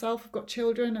people like myself have got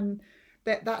children, and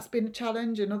that's been a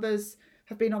challenge, and others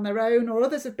have been on their own, or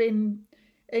others have been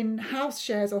in house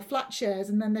shares or flat shares,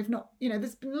 and then they've not,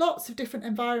 there's been lots of different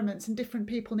environments and different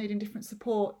people needing different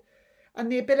support.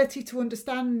 And the ability to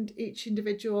understand each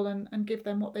individual and give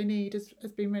them what they need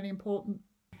has been really important.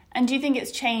 And do you think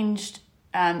it's changed,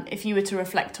 if you were to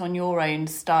reflect on your own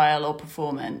style or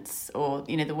performance, or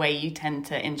the way you tend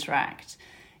to interact,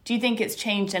 do you think it's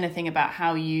changed anything about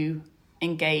how you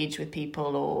engage with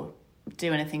people or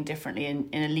do anything differently in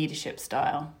a leadership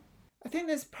style? I think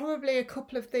there's probably a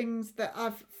couple of things that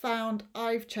I've found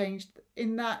I've changed,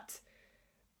 in that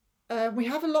we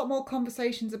have a lot more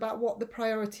conversations about what the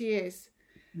priority is,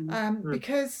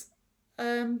 because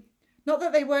not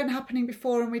that they weren't happening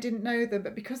before and we didn't know them,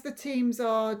 but because the teams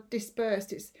are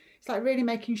dispersed, it's like really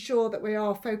making sure that we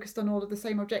are focused on all of the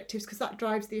same objectives, because that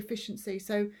drives the efficiency.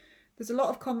 So there's a lot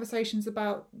of conversations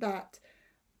about that,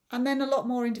 and then a lot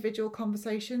more individual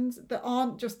conversations that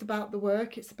aren't just about the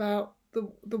work. It's about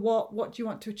the what do you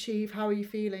want to achieve, how are you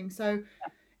feeling. So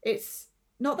it's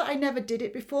not that I never did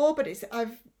it before, but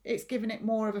it's given it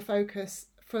more of a focus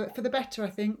for the better, I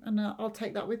think, and I'll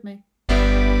take that with me.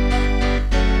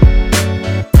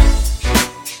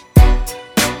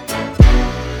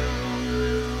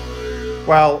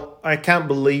 Well, I can't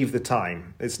believe the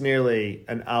time. It's nearly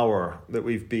an hour that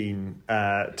we've been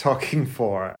talking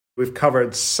for. We've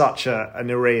covered such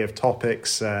an array of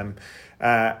topics and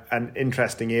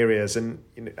interesting areas. And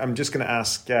I'm just going to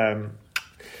ask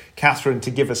Catherine to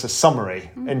give us a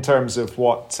summary in terms of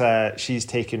what she's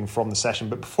taken from the session.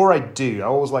 But before I do, I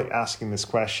always like asking this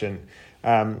question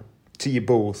to you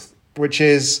both, which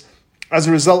is, as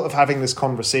a result of having this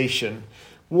conversation,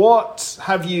 what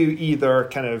have you either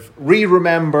kind of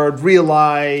re-remembered,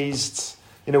 realised?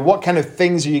 What kind of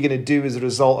things are you going to do as a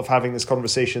result of having this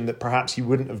conversation that perhaps you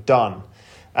wouldn't have done?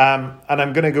 And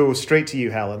I'm going to go straight to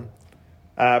you, Helen.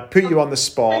 Put you on the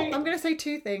spot. I'm going to say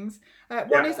two things.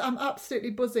 One is I'm absolutely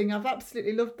buzzing. I've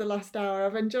absolutely loved the last hour.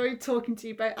 I've enjoyed talking to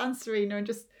you both and Serena and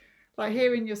just like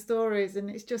hearing your stories. And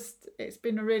it's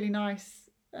been a really nice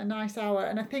hour.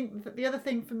 And I think that the other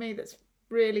thing for me that's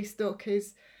really stuck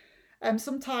is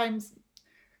sometimes,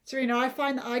 Serena, I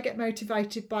find that I get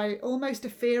motivated by almost a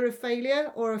fear of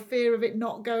failure or a fear of it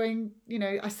not going,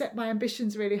 I set my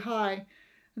ambitions really high.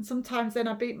 And sometimes then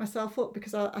I beat myself up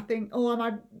because I think, am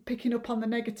I picking up on the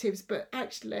negatives? But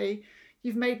actually,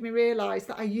 you've made me realise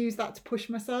that I use that to push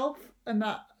myself and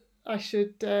that I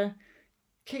should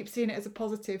keep seeing it as a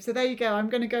positive. So there you go. I'm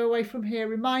going to go away from here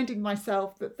reminding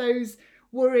myself that those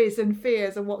worries and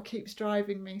fears are what keeps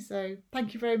driving me. So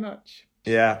thank you very much.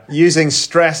 Yeah, using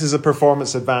stress as a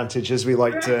performance advantage, as we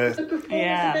like to.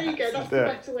 Yeah, there you go. That's the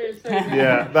better way of saying it.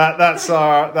 Yeah, that's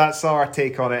our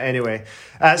take on it. Anyway,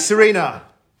 Serena,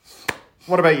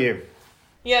 what about you?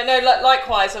 Yeah, no,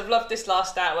 likewise. I've loved this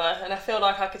last hour, and I feel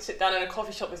like I could sit down in a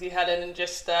coffee shop with you, Helen, and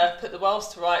just put the worlds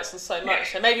to rights and so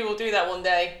much. So maybe we'll do that one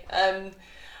day.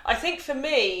 I think for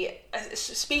me,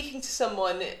 speaking to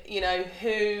someone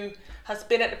who has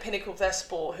been at the pinnacle of their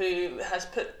sport, who has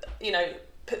put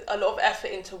a lot of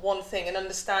effort into one thing and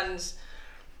understands,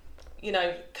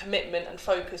 commitment and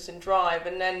focus and drive,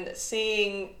 and then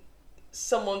seeing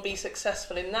someone be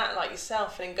successful in that, like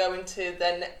yourself, and go into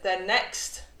their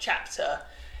next chapter,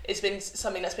 it's been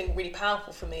something that's been really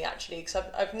powerful for me, actually, because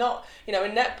I've not, in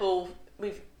netball,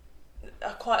 we've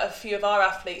quite a few of our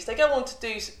athletes, they go on to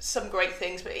do some great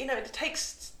things, but it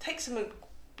takes some,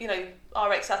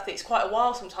 our ex-athletes quite a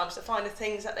while sometimes to find the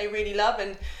things that they really love,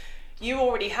 and you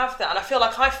already have that, and I feel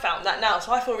like I've found that now,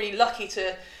 so I feel really lucky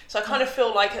so I kind of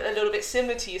feel like a little bit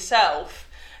similar to yourself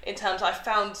in terms I've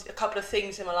found a couple of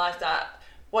things in my life that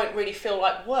won't really feel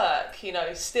like work,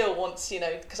 still once,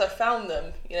 because I found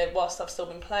them, whilst I've still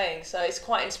been playing. So it's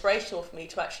quite inspirational for me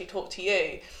to actually talk to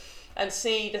you and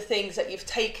see the things that you've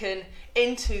taken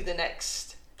into the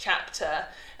next chapter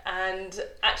and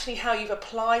actually how you've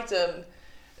applied them,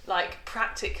 like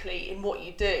practically in what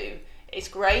you do. It's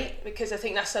great, because I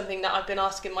think that's something that I've been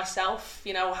asking myself,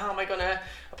 how am I going to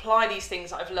apply these things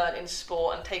that I've learned in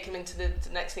sport and take them into the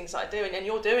next things that I do, and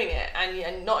you're doing it,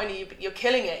 and not only you're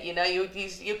killing it,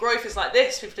 your growth is like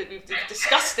this, we've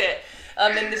discussed it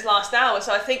in this last hour.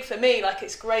 So I think for me, like,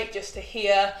 it's great just to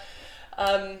hear,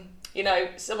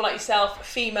 someone like yourself, a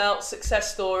female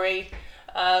success story,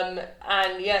 and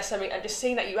yes, I'm just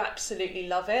seeing that you absolutely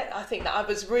love it. I think that I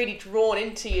was really drawn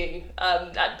into you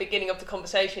at the beginning of the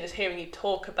conversation, is hearing you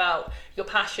talk about your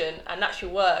passion, and that's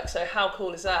your work. So how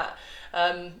cool is that?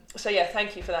 So yeah,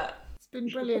 thank you for that. It's been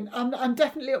brilliant. I'm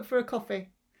definitely up for a coffee.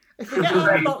 If we get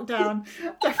out of lockdown,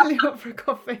 definitely up for a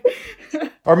coffee.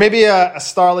 Or maybe a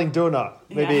Starling donut.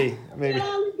 Maybe.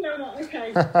 Starling donut,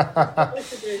 okay.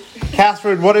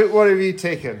 Catherine, what have you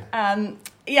taken?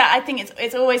 I think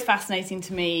it's always fascinating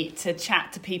to me to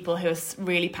chat to people who are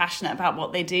really passionate about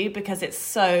what they do, because it's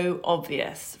so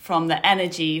obvious from the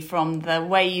energy, from the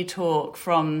way you talk,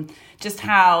 from just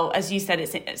how, as you said,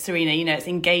 it's Serena, it's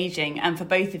engaging, and for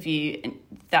both of you,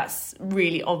 that's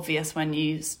really obvious when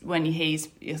you hear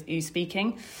you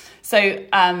speaking. So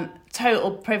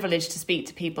total privilege to speak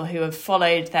to people who have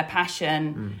followed their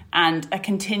passion and are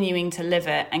continuing to live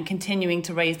it and continuing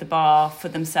to raise the bar for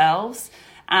themselves,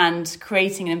 and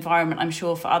creating an environment, I'm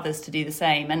sure, for others to do the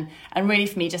same. And really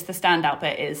for me, just the standout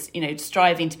bit is,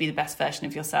 striving to be the best version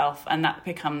of yourself. And that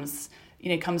comes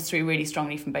through really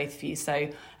strongly from both of you. So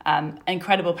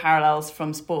incredible parallels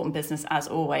from sport and business as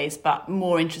always. But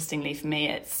more interestingly for me,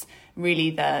 it's really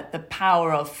the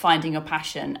power of finding your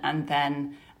passion and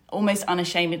then almost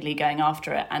unashamedly going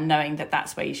after it and knowing that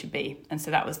that's where you should be. And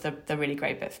so that was the really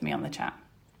great bit for me on the chat.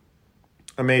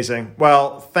 Amazing.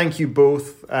 Well, thank you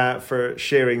both for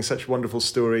sharing such wonderful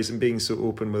stories and being so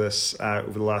open with us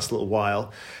over the last little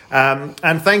while.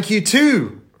 And thank you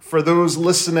too for those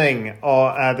listening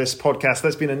on this podcast.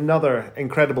 That's been another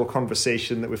incredible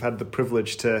conversation that we've had the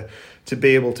privilege to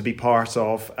be able to be part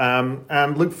of.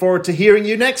 And look forward to hearing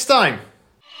you next time.